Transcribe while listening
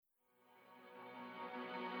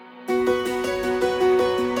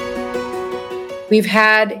We've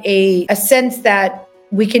had a sense that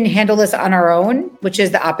we can handle this on our own, which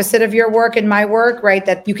is the opposite of your work and my work, right?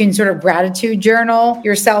 That you can sort of gratitude journal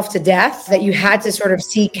yourself to death, that you had to sort of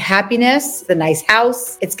seek happiness, the nice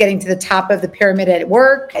house. It's getting to the top of the pyramid at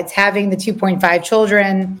work. It's having the 2.5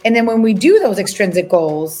 children. And then when we do those extrinsic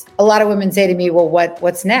goals, a lot of women say to me, well,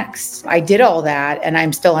 what's next? I did all that and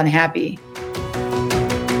I'm still unhappy.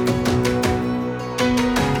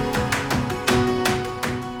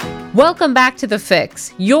 Welcome back to The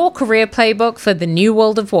Fix, your career playbook for the new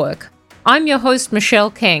world of work. I'm your host, Michelle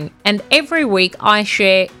King, and every week I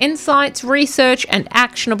share insights, research, and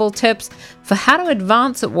actionable tips for how to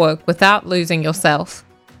advance at work without losing yourself.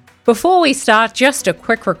 Before we start, just a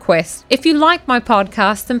quick request. If you like my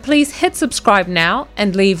podcast, then please hit subscribe now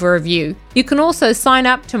and leave a review. You can also sign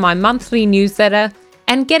up to my monthly newsletter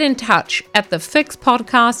and get in touch at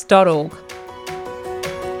thefixpodcast.org.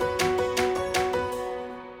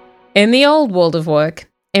 In the old world of work,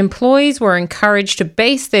 employees were encouraged to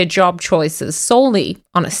base their job choices solely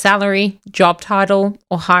on a salary, job title,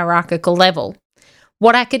 or hierarchical level,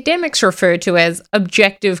 what academics refer to as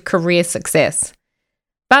objective career success.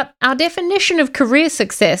 But our definition of career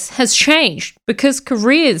success has changed because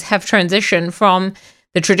careers have transitioned from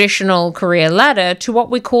the traditional career ladder to what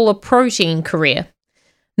we call a protein career.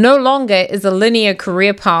 No longer is a linear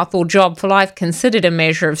career path or job for life considered a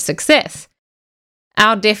measure of success.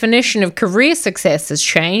 Our definition of career success has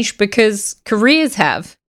changed because careers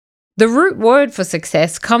have. The root word for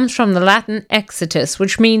success comes from the Latin exitus,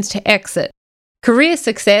 which means to exit. Career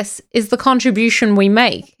success is the contribution we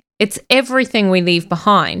make. It's everything we leave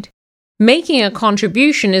behind. Making a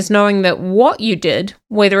contribution is knowing that what you did,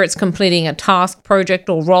 whether it's completing a task, project,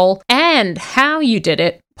 or role, and how you did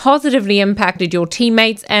it, positively impacted your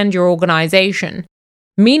teammates and your organization.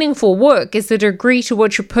 Meaningful work is the degree to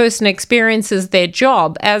which a person experiences their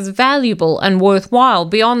job as valuable and worthwhile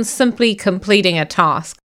beyond simply completing a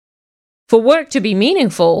task. For work to be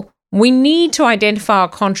meaningful, we need to identify our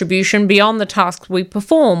contribution beyond the tasks we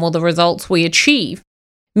perform or the results we achieve.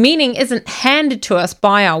 Meaning isn't handed to us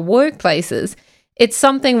by our workplaces, it's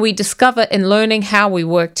something we discover in learning how we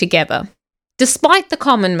work together. Despite the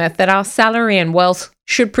common myth that our salary and wealth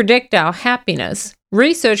should predict our happiness,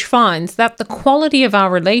 research finds that the quality of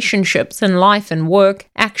our relationships in life and work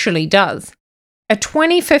actually does. A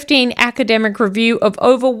 2015 academic review of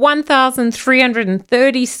over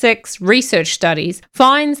 1,336 research studies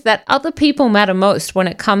finds that other people matter most when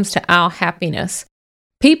it comes to our happiness.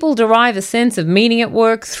 People derive a sense of meaning at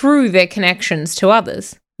work through their connections to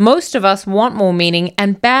others. Most of us want more meaning,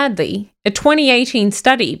 and badly. A 2018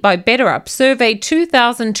 study by BetterUp surveyed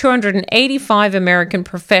 2,285 American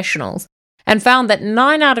professionals and found that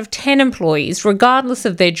 9 out of 10 employees, regardless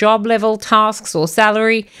of their job level, tasks, or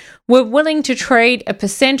salary, were willing to trade a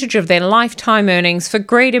percentage of their lifetime earnings for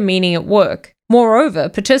greater meaning at work. Moreover,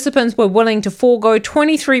 participants were willing to forego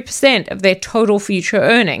 23% of their total future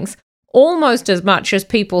earnings, almost as much as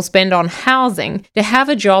people spend on housing, to have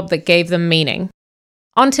a job that gave them meaning.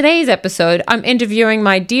 On today's episode, I'm interviewing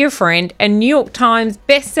my dear friend and New York Times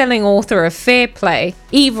best-selling author of Fair Play,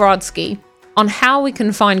 Eve Rodsky, on how we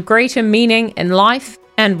can find greater meaning in life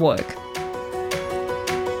and work.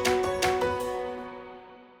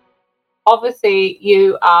 Obviously,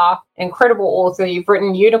 you are an incredible author. You've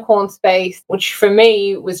written Unicorn Space, which for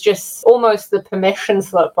me was just almost the permission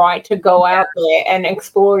slip, right, to go out there and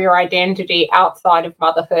explore your identity outside of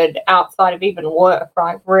motherhood, outside of even work,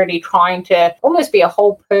 right, really trying to almost be a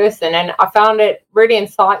whole person. And I found it really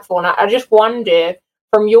insightful. And I just wonder,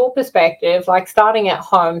 from your perspective, like starting at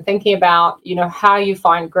home, thinking about, how you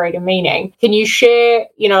find greater meaning, can you share,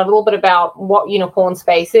 a little bit about what Unicorn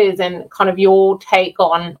Space is and kind of your take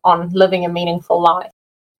on living a meaningful life?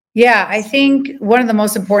 Yeah, I think one of the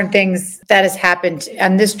most important things that has happened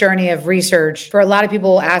on this journey of research, for a lot of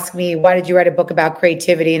people ask me, why did you write a book about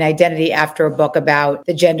creativity and identity after a book about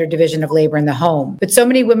the gender division of labor in the home? But so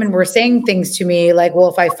many women were saying things to me like, well,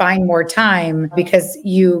 if I find more time because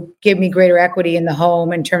you give me greater equity in the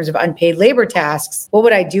home in terms of unpaid labor tasks, what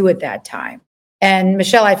would I do at that time? And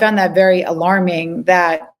Michelle, I found that very alarming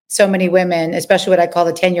that so many women, especially what I call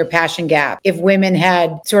the 10-year passion gap, if women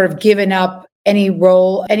had sort of given up any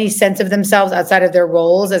role, any sense of themselves outside of their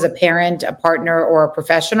roles as a parent, a partner, or a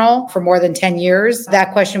professional for more than 10 years,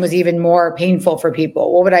 that question was even more painful for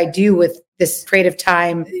people. What would I do with this creative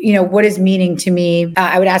time, what is meaning to me?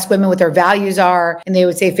 I would ask women what their values are, and they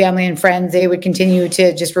would say family and friends. They would continue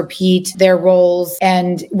to just repeat their roles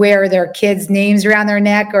and wear their kids' names around their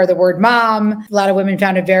neck or the word mom. A lot of women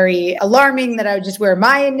found it very alarming that I would just wear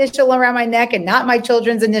my initial around my neck and not my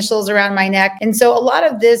children's initials around my neck. And so a lot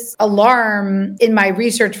of this alarm in my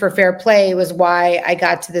research for Fair Play was why I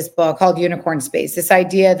got to this book called Unicorn Space. This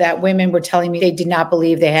idea that women were telling me they did not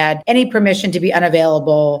believe they had any permission to be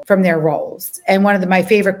unavailable from their roles. And one of my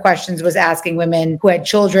favorite questions was asking women who had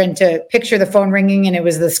children to picture the phone ringing and it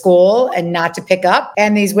was the school and not to pick up.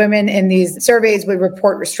 And these women in these surveys would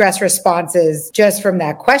report stress responses just from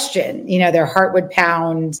that question. Their heart would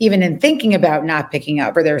pound even in thinking about not picking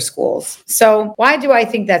up for their schools. So why do I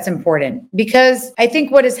think that's important? Because I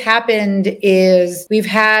think what has happened is we've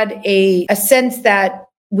had a sense that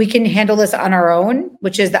we can handle this on our own,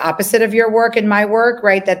 which is the opposite of your work and my work,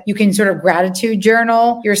 right? That you can sort of gratitude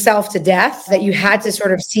journal yourself to death, that you had to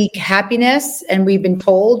sort of seek happiness. And we've been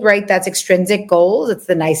told, right, that's extrinsic goals. It's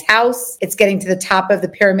the nice house. It's getting to the top of the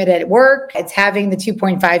pyramid at work. It's having the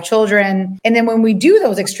 2.5 children. And then when we do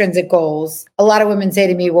those extrinsic goals, a lot of women say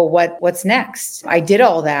to me, well, what's next? I did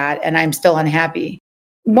all that and I'm still unhappy.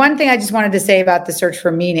 One thing I just wanted to say about the search for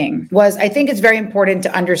meaning was I think it's very important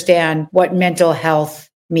to understand what mental health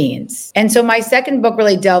means. And so my second book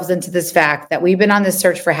really delves into this fact that we've been on this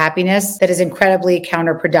search for happiness that is incredibly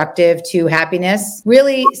counterproductive to happiness,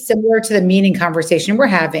 really similar to the meaning conversation we're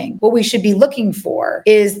having. What we should be looking for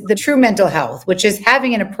is the true mental health, which is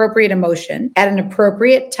having an appropriate emotion at an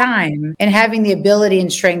appropriate time and having the ability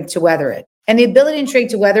and strength to weather it. And the ability and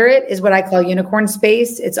strength to weather it is what I call unicorn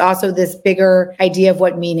space. It's also this bigger idea of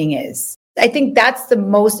what meaning is. I think that's the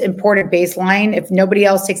most important baseline. If nobody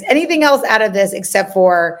else takes anything else out of this, except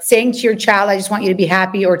for saying to your child, I just want you to be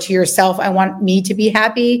happy, or to yourself, I want me to be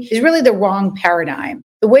happy, is really the wrong paradigm.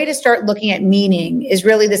 The way to start looking at meaning is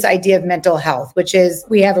really this idea of mental health, which is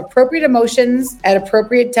we have appropriate emotions at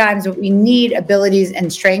appropriate times, but we need abilities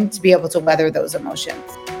and strength to be able to weather those emotions.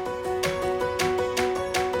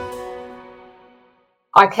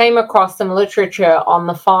 I came across some literature on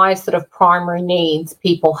the 5 sort of primary needs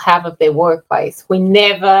people have of their workplace. We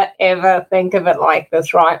never, ever think of it like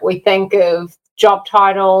this, right? We think of job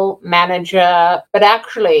title, manager, but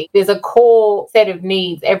actually there's a core set of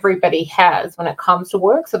needs everybody has when it comes to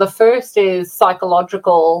work. So the first is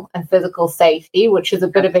psychological and physical safety, which is a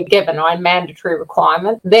bit of a given, right? Mandatory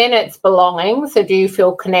requirement. Then it's belonging. So do you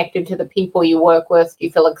feel connected to the people you work with? Do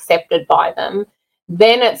you feel accepted by them?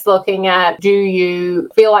 Then it's looking at, do you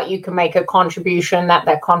feel like you can make a contribution,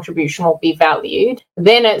 that contribution will be valued?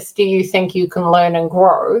 Then it's, do you think you can learn and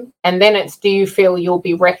grow? And then it's, do you feel you'll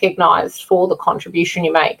be recognized for the contribution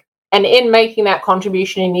you make? And in making that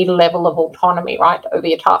contribution, you need a level of autonomy, right, over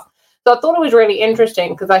your task. So I thought it was really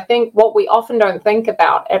interesting because I think what we often don't think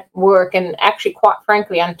about at work, and actually quite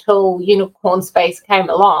frankly until Unicorn Space came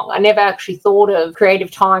along, I never actually thought of creative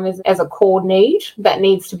time as a core need that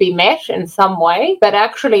needs to be met in some way. But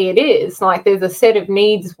actually it is. Like, there's a set of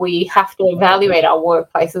needs we have to evaluate our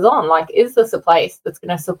workplaces on. Like, is this a place that's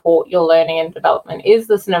going to support your learning and development? Is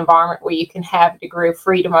this an environment where you can have a degree of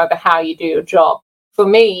freedom over how you do your job? For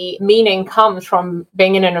me, meaning comes from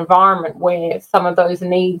being in an environment where some of those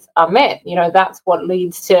needs are met. That's what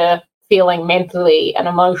leads to feeling mentally and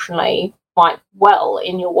emotionally quite well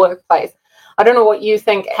in your workplace. I don't know what you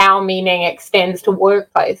think, how meaning extends to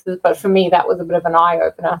workplaces, but for me, that was a bit of an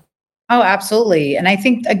eye-opener. Oh, absolutely. And I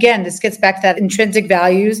think, again, this gets back to that intrinsic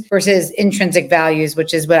values versus intrinsic values,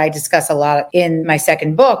 which is what I discuss a lot in my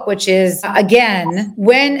second book, which is, again,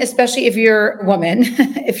 especially if you're a woman,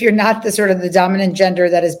 if you're not the sort of the dominant gender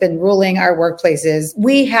that has been ruling our workplaces,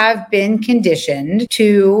 we have been conditioned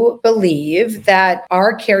to believe that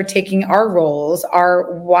our caretaking, our roles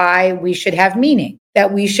are why we should have meaning.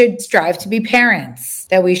 That we should strive to be parents,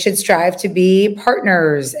 that we should strive to be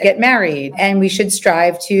partners, get married, and we should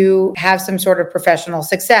strive to have some sort of professional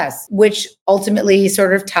success, which ultimately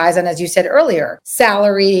sort of ties on, as you said earlier,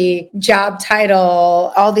 salary, job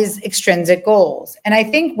title, all these extrinsic goals. And I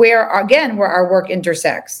think where our work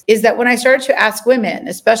intersects is that when I started to ask women,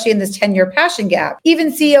 especially in this 10-year passion gap,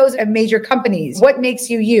 even CEOs of major companies, what makes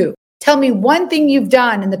you you? Tell me one thing you've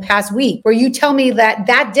done in the past week where you tell me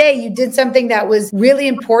that day you did something that was really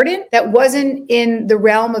important, that wasn't in the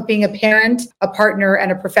realm of being a parent, a partner,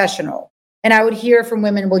 and a professional. And I would hear from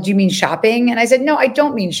women, well, do you mean shopping? And I said, no, I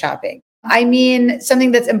don't mean shopping. I mean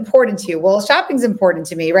something that's important to you. Well, shopping's important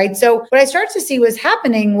to me, right? So what I started to see was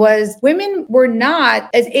happening was women were not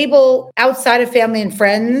as able, outside of family and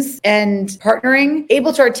friends and partnering,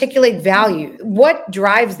 able to articulate value. What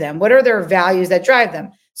drives them? What are their values that drive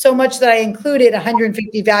them? so much that I included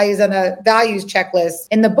 150 values on a values checklist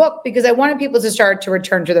in the book because I wanted people to start to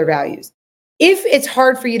return to their values. If it's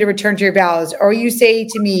hard for you to return to your values, or you say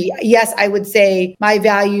to me, yes, I would say my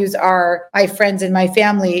values are my friends and my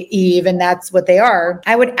family, Eve, and that's what they are,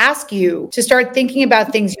 I would ask you to start thinking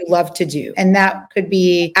about things you love to do. And that could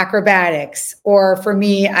be acrobatics, or for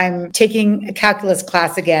me, I'm taking a calculus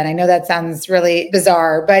class again. I know that sounds really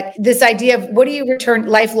bizarre, but this idea of what do you return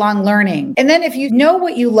lifelong learning? And then if you know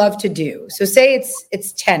what you love to do, so say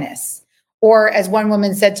it's tennis. Or as one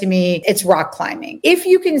woman said to me, it's rock climbing. If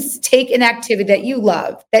you can take an activity that you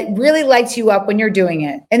love, that really lights you up when you're doing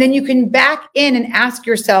it, and then you can back in and ask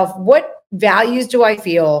yourself, what values do I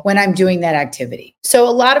feel when I'm doing that activity? So a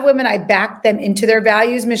lot of women, I back them into their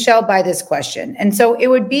values, Michelle, by this question. And so it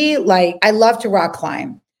would be like, I love to rock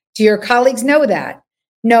climb. Do your colleagues know that?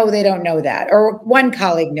 No, they don't know that. Or one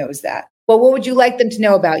colleague knows that. Well, what would you like them to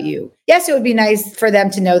know about you? Yes, it would be nice for them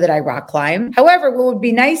to know that I rock climb. However, what would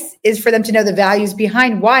be nice is for them to know the values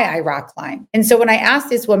behind why I rock climb. And so when I asked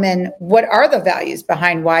this woman, what are the values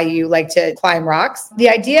behind why you like to climb rocks? The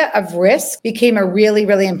idea of risk became a really,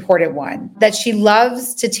 really important one, that she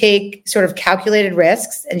loves to take sort of calculated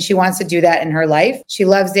risks and she wants to do that in her life. She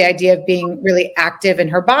loves the idea of being really active in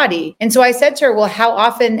her body. And so I said to her, well, how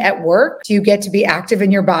often at work do you get to be active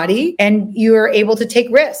in your body and you are able to take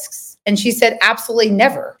risks? And she said, absolutely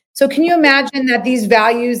never. So can you imagine that these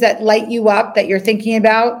values that light you up, that you're thinking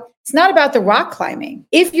about, it's not about the rock climbing.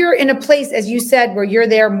 If you're in a place, as you said, where you're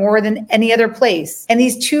there more than any other place, and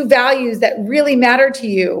these two values that really matter to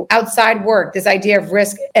you outside work, this idea of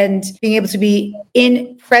risk and being able to be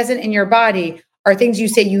present in your body, are things you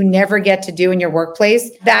say you never get to do in your workplace,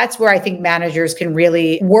 that's where I think managers can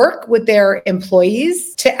really work with their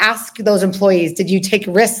employees to ask those employees, did you take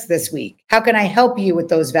risks this week? How can I help you with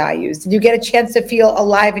those values? Did you get a chance to feel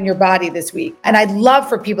alive in your body this week? And I'd love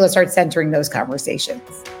for people to start centering those conversations.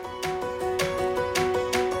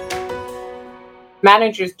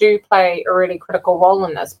 Managers do play a really critical role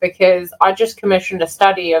in this, because I just commissioned a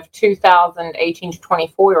study of 2,000 18 to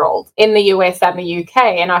 24-year-olds in the US and the UK,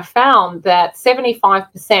 and I found that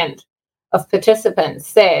 75% of participants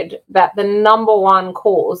said that the number one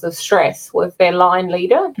cause of stress was their line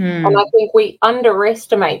leader. And I think we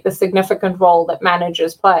underestimate the significant role that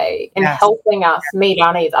managers play in helping us meet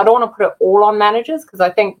our needs. I don't want to put it all on managers because I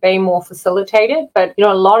think they more facilitate it, but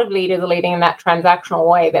a lot of leaders are leading in that transactional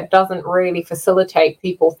way that doesn't really facilitate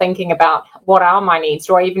people thinking about what are my needs?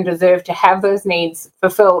 Do I even deserve to have those needs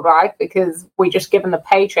fulfilled, right? Because we just given the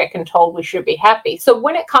paycheck and told we should be happy. So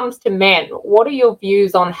when it comes to men, what are your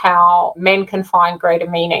views on how men can find greater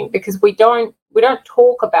meaning? Because we don't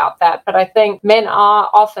talk about that, but I think men are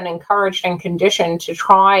often encouraged and conditioned to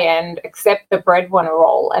try and accept the breadwinner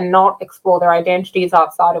role and not explore their identities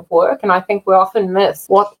outside of work. And I think we often miss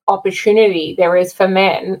what opportunity there is for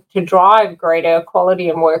men to drive greater equality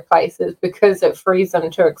in workplaces because it frees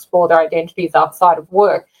them to explore their identities outside of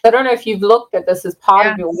work. I don't know if you've looked at this as part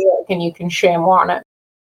of your work and you can share more on it.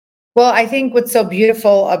 Well, I think what's so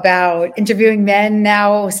beautiful about interviewing men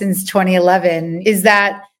now since 2011 is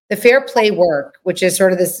that the fair play work, which is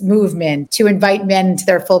sort of this movement to invite men into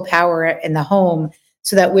their full power in the home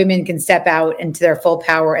so that women can step out into their full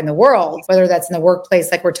power in the world, whether that's in the workplace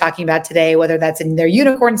like we're talking about today, whether that's in their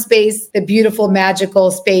unicorn space, the beautiful, magical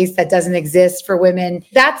space that doesn't exist for women.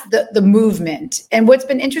 That's the movement. And what's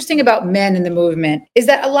been interesting about men in the movement is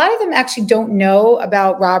that a lot of them actually don't know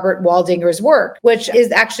about Robert Waldinger's work, which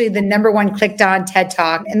is actually the #1 clicked on TED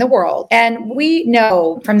Talk in the world. And we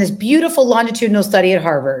know from this beautiful longitudinal study at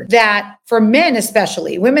Harvard that for men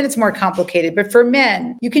especially, women it's more complicated, but for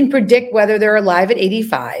men, you can predict whether they're alive at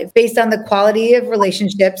 85 based on the quality of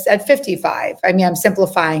relationships at 55. I mean, I'm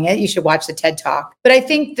simplifying it. You should watch the TED Talk. But I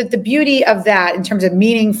think that the beauty of that in terms of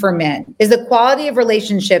meaning for men is the quality of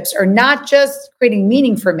relationships are not just creating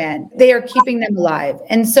meaning for men, they are keeping them alive.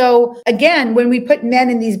 And so again, when we put men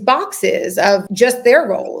in these boxes of just their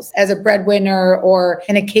roles as a breadwinner or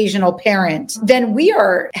an occasional parent, then we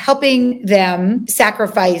are helping them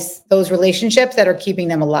sacrifice those relationships that are keeping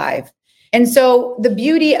them alive. And so the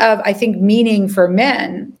beauty of, I think, meaning for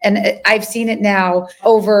men, and I've seen it now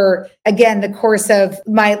over, again, the course of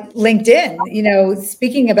my LinkedIn,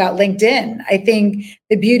 speaking about LinkedIn, I think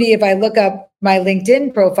the beauty if I look up my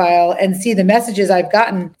LinkedIn profile and see the messages I've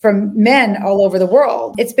gotten from men all over the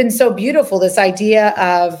world. It's been so beautiful, this idea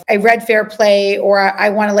of I read Fair Play, or I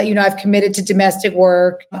want to let you know I've committed to domestic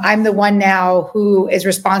work. I'm the one now who is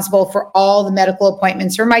responsible for all the medical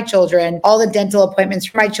appointments for my children, all the dental appointments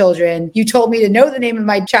for my children. You told me to know the name of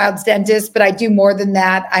my child's dentist, but I do more than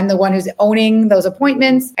that. I'm the one who's owning those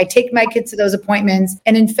appointments. I take my kids to those appointments.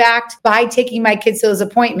 And in fact, by taking my kids to those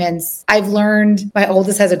appointments, I've learned my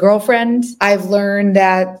oldest has a girlfriend. I've learned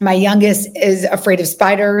that my youngest is afraid of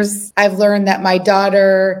spiders. I've learned that my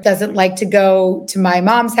daughter doesn't like to go to my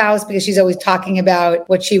mom's house because she's always talking about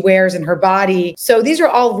what she wears in her body. So these are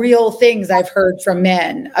all real things I've heard from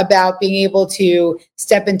men about being able to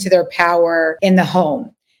step into their power in the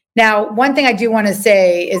home. Now, one thing I do want to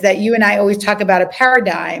say is that you and I always talk about a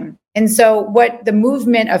paradigm. And so what the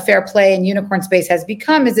movement of Fair Play and Unicorn Space has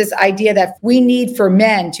become is this idea that we need for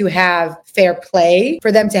men to have fair play, for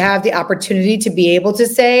them to have the opportunity to be able to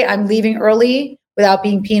say, I'm leaving early without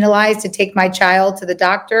being penalized to take my child to the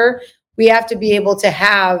doctor. We have to be able to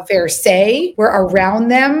have fair say. We're around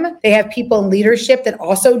them. They have people in leadership that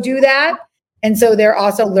also do that. And so they're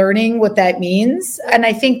also learning what that means. And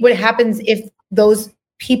I think what happens if those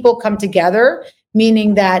people come together,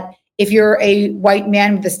 meaning that if you're a white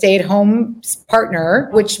man with a stay-at-home partner,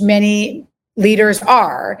 which many leaders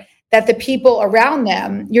are, that the people around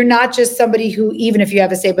them, you're not just somebody who, even if you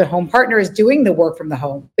have a stay-at-home partner, is doing the work from the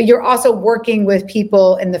home, but you're also working with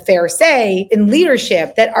people in the fair say in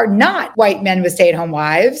leadership that are not white men with stay-at-home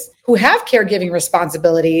wives who have caregiving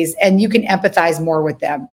responsibilities, and you can empathize more with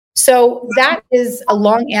them. So that is a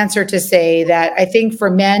long answer to say that I think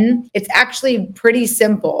for men, it's actually pretty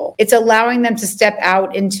simple. It's allowing them to step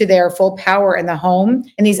out into their full power in the home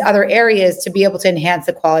and these other areas to be able to enhance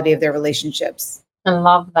the quality of their relationships. I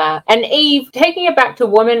love that. And Eve, taking it back to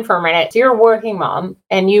women for a minute, so you're a working mom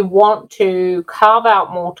and you want to carve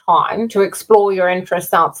out more time to explore your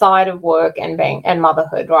interests outside of work and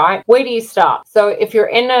motherhood, right? Where do you start? So if you're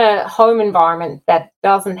in a home environment that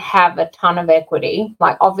doesn't have a ton of equity,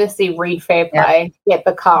 like obviously read Fair Play, get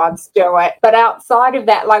the cards, do it. But outside of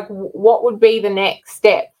that, like what would be the next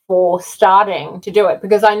step for starting to do it?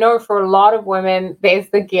 Because I know for a lot of women, there's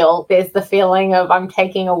the guilt, there's the feeling of I'm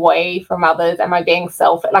taking away from others, am I being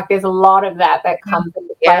selfish? Like there's a lot of that comes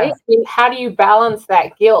into play. Yeah. How do you balance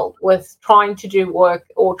that guilt with trying to do work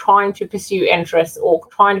or trying to pursue interests or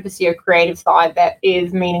trying to pursue a creative side that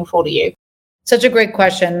is meaningful to you? Such a great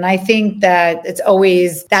question. And I think that it's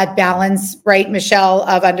always that balance, right, Michelle,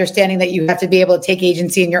 of understanding that you have to be able to take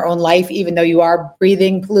agency in your own life, even though you are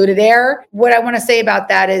breathing polluted air. What I want to say about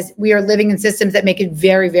that is we are living in systems that make it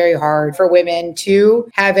very, very hard for women to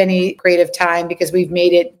have any creative time because we've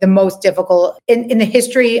made it the most difficult in the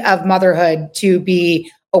history of motherhood to be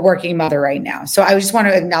a working mother right now. So I just want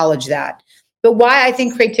to acknowledge that. But why I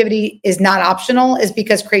think creativity is not optional is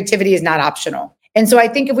because creativity is not optional. And so I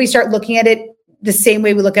think if we start looking at it the same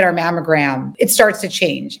way we look at our mammogram, it starts to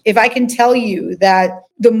change. If I can tell you that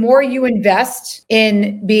the more you invest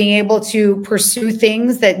in being able to pursue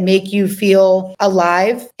things that make you feel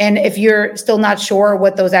alive, and if you're still not sure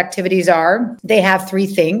what those activities are, they have three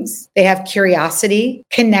things. They have curiosity,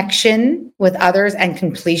 connection with others, and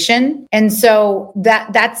completion. And so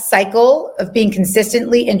that cycle of being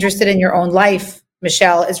consistently interested in your own life,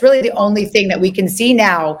 Michelle, is really the only thing that we can see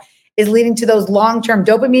now is leading to those long-term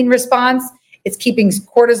dopamine response. It's keeping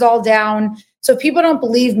cortisol down. So if people don't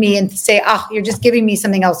believe me and say, you're just giving me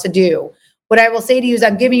something else to do, what I will say to you is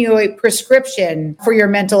I'm giving you a prescription for your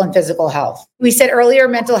mental and physical health. We said earlier,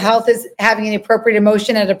 mental health is having an appropriate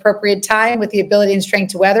emotion at an appropriate time with the ability and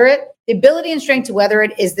strength to weather it. The ability and strength to weather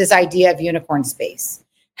it is this idea of unicorn space,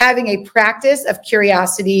 having a practice of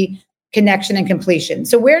curiosity, connection, and completion.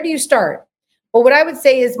 So where do you start? Well, what I would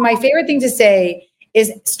say is my favorite thing to say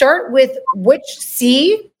is start with which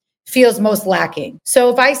C feels most lacking. So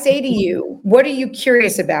if I say to you, what are you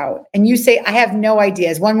curious about? And you say, I have no idea.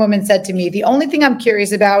 As one woman said to me, the only thing I'm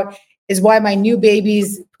curious about is why my new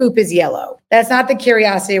baby's poop is yellow. That's not the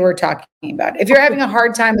curiosity we're talking about. If you're having a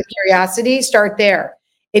hard time with curiosity, start there.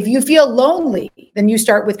 If you feel lonely, then you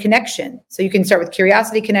start with connection. So you can start with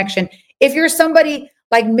curiosity, connection. If you're somebody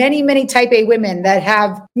like many, many type A women that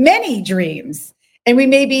have many dreams, and we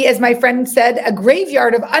may be, as my friend said, a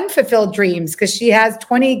graveyard of unfulfilled dreams because she has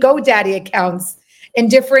 20 GoDaddy accounts and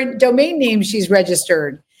different domain names she's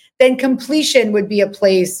registered, then completion would be a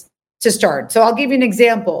place to start. So I'll give you an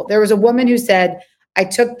example. There was a woman who said, I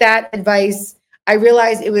took that advice. I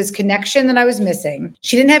realized it was connection that I was missing.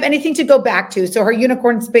 She didn't have anything to go back to. So her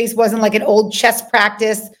unicorn space wasn't like an old chess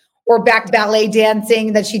practice or back ballet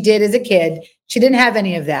dancing that she did as a kid. She didn't have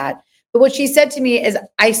any of that. But what she said to me is,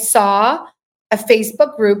 I saw a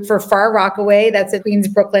Facebook group for Far Rockaway, that's the Queens,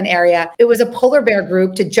 Brooklyn area. It was a polar bear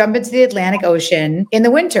group to jump into the Atlantic Ocean in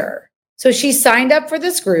the winter. So she signed up for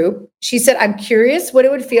this group. She said, I'm curious what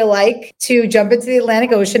it would feel like to jump into the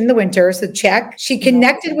Atlantic Ocean in the winter. So check. She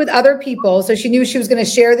connected with other people. So she knew she was going to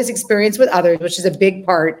share this experience with others, which is a big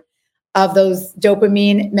part of those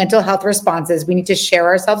dopamine mental health responses. We need to share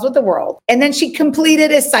ourselves with the world. And then she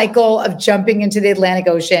completed a cycle of jumping into the Atlantic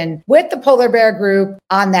Ocean with the polar bear group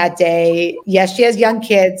on that day. Yes, she has young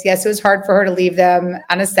kids. Yes, it was hard for her to leave them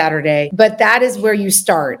on a Saturday, but that is where you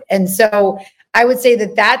start. And so I would say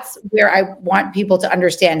that that's where I want people to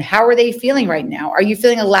understand, how are they feeling right now? Are you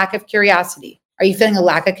feeling a lack of curiosity? Are you feeling a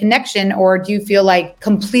lack of connection? Or do you feel like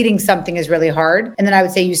completing something is really hard? And then I would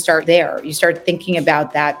say you start there. You start thinking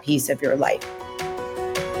about that piece of your life.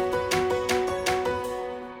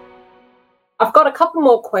 I've got a couple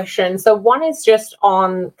more questions. So one is just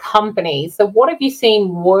on companies. So what have you seen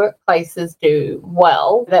workplaces do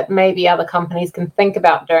well that maybe other companies can think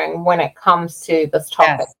about doing when it comes to this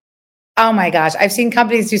topic? Yes. Oh my gosh. I've seen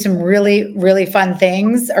companies do some really, really fun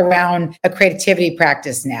things around a creativity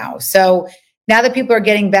practice now. So now that people are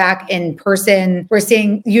getting back in person, we're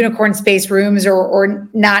seeing unicorn space rooms, or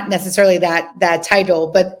not necessarily that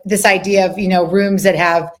title, but this idea of, rooms that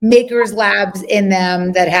have makers labs in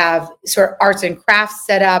them, that have sort of arts and crafts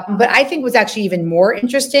set up. But I think what's actually even more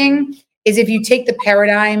interesting is if you take the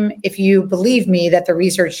paradigm, if you believe me, that the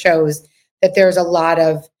research shows that there's a lot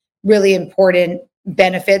of really important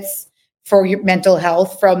benefits for your mental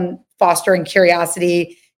health from fostering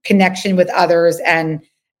curiosity, connection with others, and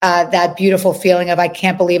that beautiful feeling of, I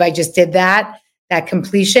can't believe I just did that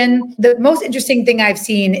completion. The most interesting thing I've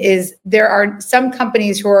seen is there are some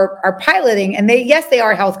companies who are piloting, and they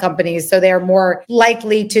are health companies, so they are more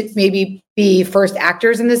likely to maybe be first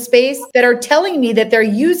actors in this space, that are telling me that they're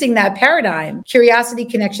using that paradigm, curiosity,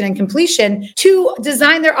 connection, and completion, to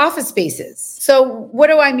design their office spaces. So what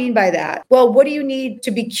do I mean by that? Well, what do you need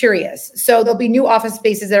to be curious? So there'll be new office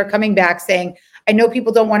spaces that are coming back saying, I know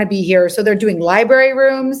people don't want to be here. So they're doing library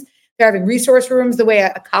rooms. They're having resource rooms the way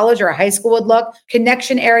a college or a high school would look.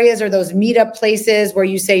 Connection areas are those meetup places where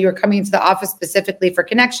you say you're coming into the office specifically for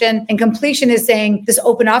connection. And completion is saying this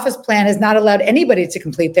open office plan has not allowed anybody to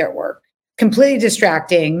complete their work. Completely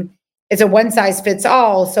distracting. It's a one size fits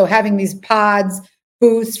all. So having these pods,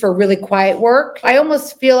 booths for really quiet work, I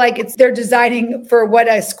almost feel like they're designing for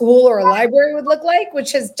what a school or a library would look like,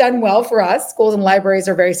 which has done well for us. Schools and libraries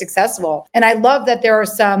are very successful. And I love that there are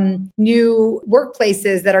some new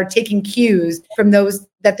workplaces that are taking cues from those,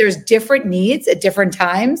 that there's different needs at different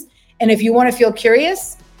times. And if you want to feel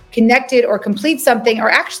curious, connected, or complete something, or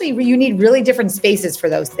actually you need really different spaces for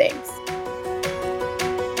those things.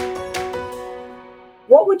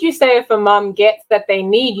 What would you say if a mum gets that they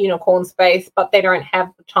need unicorn space, but they don't have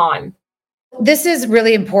the time? This is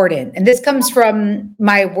really important. And this comes from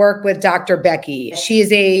my work with Dr. Becky. She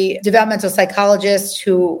is a developmental psychologist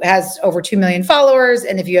who has over 2 million followers.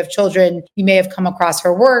 And if you have children, you may have come across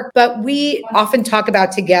her work. But we often talk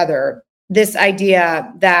about together this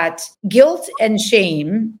idea that guilt and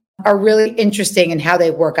shame are really interesting in how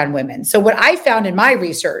they work on women. So what I found in my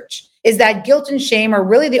research is that guilt and shame are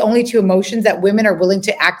really the only two emotions that women are willing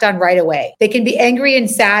to act on right away. They can be angry and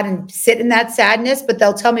sad and sit in that sadness, but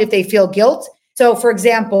they'll tell me if they feel guilt. So for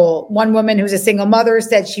example, one woman who's a single mother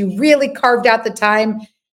said she really carved out the time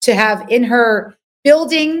to have in her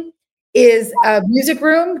building is a music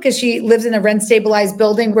room, because she lives in a rent stabilized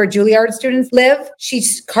building where Juilliard students live. She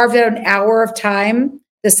carved out an hour of time.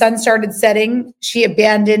 The sun started setting. She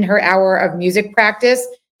abandoned her hour of music practice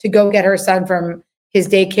to go get her son from his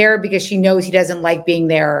daycare, because she knows he doesn't like being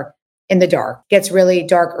there in the dark. It gets really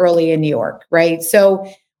dark early in New York, right? So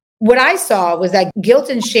what I saw was that guilt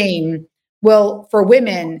and shame will, for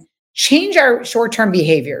women, change our short-term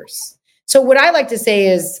behaviors. So what I like to say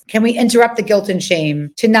is, can we interrupt the guilt and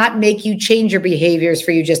shame to not make you change your behaviors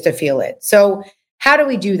for you just to feel it? So how do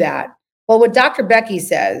we do that? Well, what Dr. Becky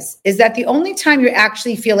says is that the only time you're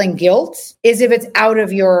actually feeling guilt is if it's out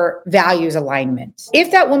of your values alignment.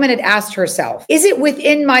 If that woman had asked herself, is it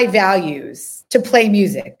within my values to play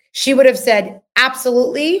music? She would have said,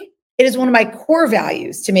 absolutely. It is one of my core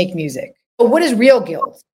values to make music. But what is real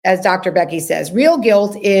guilt? As Dr. Becky says, real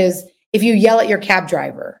guilt is if you yell at your cab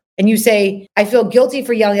driver and you say, I feel guilty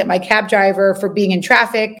for yelling at my cab driver for being in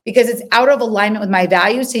traffic because it's out of alignment with my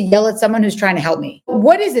values to yell at someone who's trying to help me.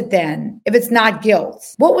 What is it then if it's not guilt?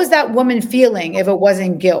 What was that woman feeling if it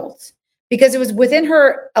wasn't guilt? Because it was within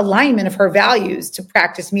her alignment of her values to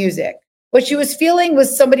practice music. What she was feeling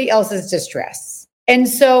was somebody else's distress. And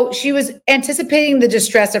so she was anticipating the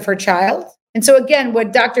distress of her child. And so again,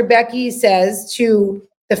 what Dr. Becky says to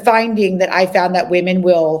the finding that I found that women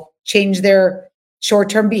will change their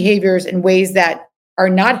short-term behaviors in ways that are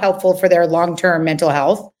not helpful for their long-term mental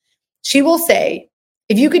health. She will say,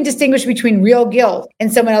 if you can distinguish between real guilt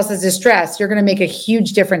and someone else's distress, you're going to make a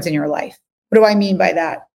huge difference in your life. What do I mean by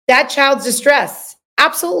that? That child's distress.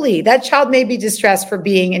 Absolutely. That child may be distressed for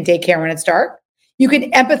being in daycare when it's dark. You can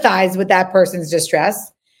empathize with that person's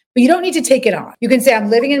distress, but you don't need to take it on. You can say, I'm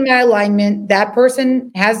living in my alignment. That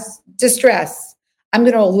person has distress. I'm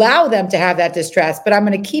going to allow them to have that distress, but I'm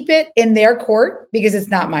going to keep it in their court because it's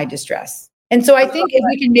not my distress. And so I think if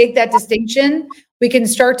we can make that distinction, we can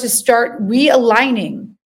start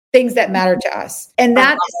realigning things that matter to us. And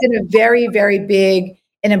that has been a very, very big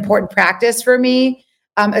and important practice for me,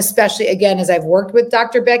 especially, again, as I've worked with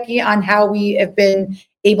Dr. Becky on how we have been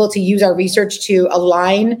able to use our research to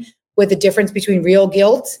align with the difference between real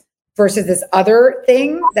guilt versus this other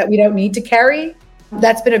thing that we don't need to carry.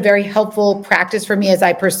 That's been a very helpful practice for me as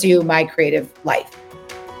I pursue my creative life.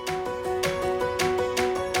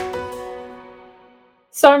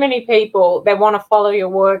 So many people, they want to follow your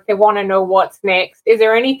work. They want to know what's next. Is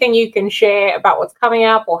there anything you can share about what's coming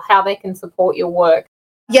up or how they can support your work?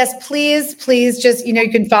 Yes, please just, you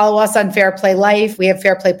can follow us on Fair Play Life. We have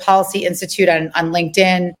Fair Play Policy Institute on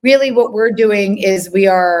LinkedIn. Really what we're doing is we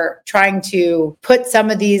are trying to put some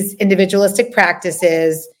of these individualistic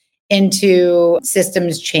practices into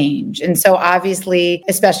systems change. And so obviously,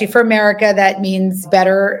 especially for America, that means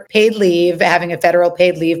better paid leave, having a federal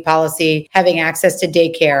paid leave policy, having access to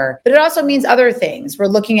daycare. But it also means other things. We're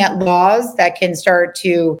looking at laws that can start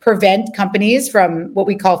to prevent companies from what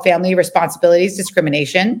we call family responsibilities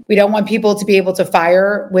discrimination. We don't want people to be able to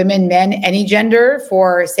fire women, men, any gender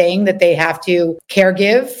for saying that they have to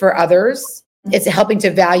caregive for others. It's helping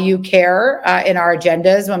to value care in our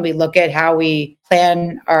agendas when we look at how we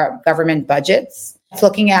plan our government budgets. It's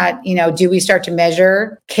looking at, do we start to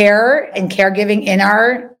measure care and caregiving in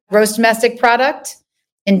our gross domestic product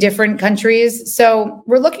in different countries? So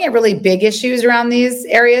we're looking at really big issues around these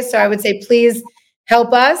areas. So I would say, please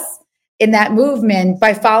help us in that movement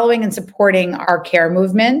by following and supporting our care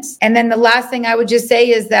movement. And then the last thing I would just say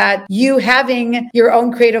is that you having your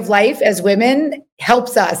own creative life as women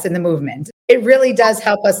helps us in the movement. It really does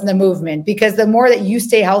help us in the movement because the more that you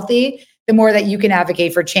stay healthy, the more that you can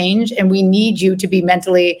advocate for change. And we need you to be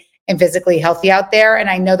mentally and physically healthy out there. And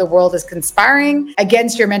I know the world is conspiring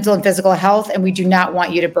against your mental and physical health, and we do not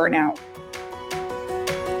want you to burn out.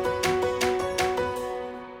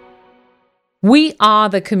 We are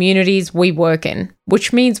the communities we work in,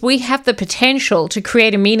 which means we have the potential to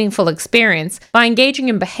create a meaningful experience by engaging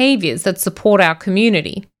in behaviours that support our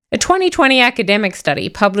community. A 2020 academic study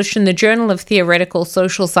published in the Journal of Theoretical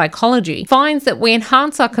Social Psychology finds that we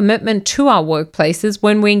enhance our commitment to our workplaces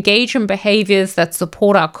when we engage in behaviours that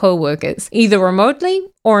support our co-workers, either remotely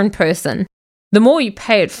or in person. The more you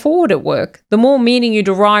pay it forward at work, the more meaning you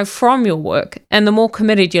derive from your work, and the more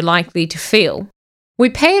committed you're likely to feel. We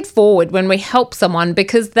pay it forward when we help someone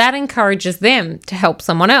because that encourages them to help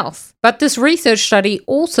someone else. But this research study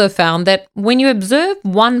also found that when you observe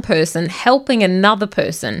one person helping another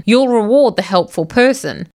person, you'll reward the helpful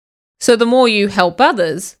person. So the more you help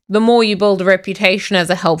others, the more you build a reputation as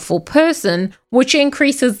a helpful person, which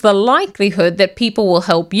increases the likelihood that people will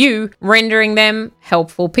help you, rendering them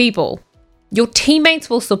helpful people. Your teammates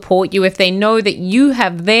will support you if they know that you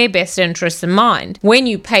have their best interests in mind. When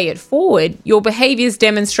you pay it forward, your behaviors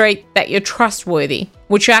demonstrate that you're trustworthy,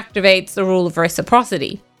 which activates the rule of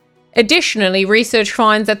reciprocity. Additionally, research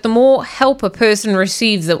finds that the more help a person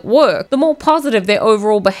receives at work, the more positive their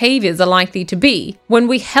overall behaviors are likely to be. When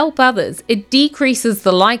we help others, it decreases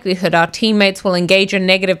the likelihood our teammates will engage in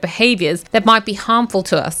negative behaviors that might be harmful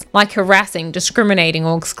to us, like harassing, discriminating,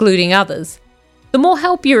 or excluding others. The more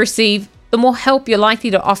help you receive, the more help you're likely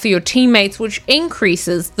to offer your teammates, which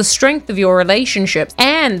increases the strength of your relationships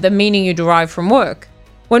and the meaning you derive from work.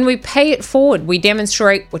 When we pay it forward, we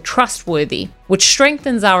demonstrate we're trustworthy, which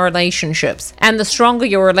strengthens our relationships. And the stronger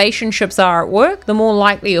your relationships are at work, the more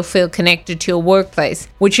likely you'll feel connected to your workplace,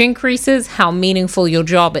 which increases how meaningful your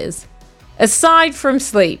job is. Aside from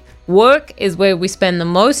sleep, work is where we spend the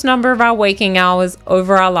most number of our waking hours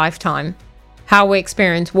over our lifetime. How we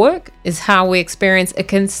experience work is how we experience a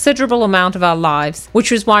considerable amount of our lives,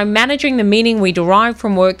 which is why managing the meaning we derive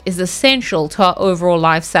from work is essential to our overall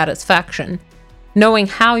life satisfaction. Knowing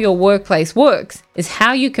how your workplace works is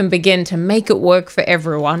how you can begin to make it work for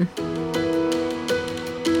everyone.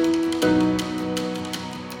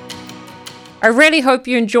 I really hope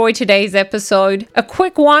you enjoyed today's episode. A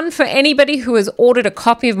quick one for anybody who has ordered a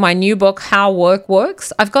copy of my new book, How Work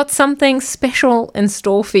Works. I've got something special in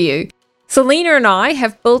store for you. Selena and I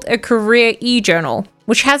have built a career e-journal,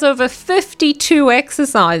 which has over 52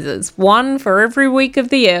 exercises, one for every week of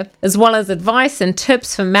the year, as well as advice and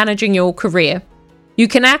tips for managing your career. You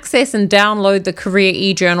can access and download the Career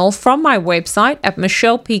e-Journal from my website at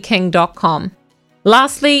michellepking.com.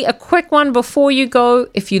 Lastly, a quick one before you go.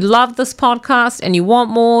 If you love this podcast and you want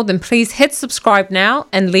more, then please hit subscribe now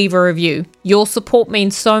and leave a review. Your support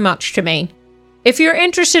means so much to me. If you're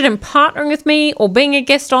interested in partnering with me or being a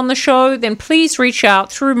guest on the show, then please reach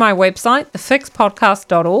out through my website,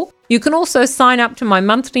 thefixpodcast.org. You can also sign up to my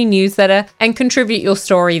monthly newsletter and contribute your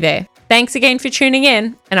story there. Thanks again for tuning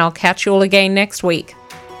in, and I'll catch you all again next week.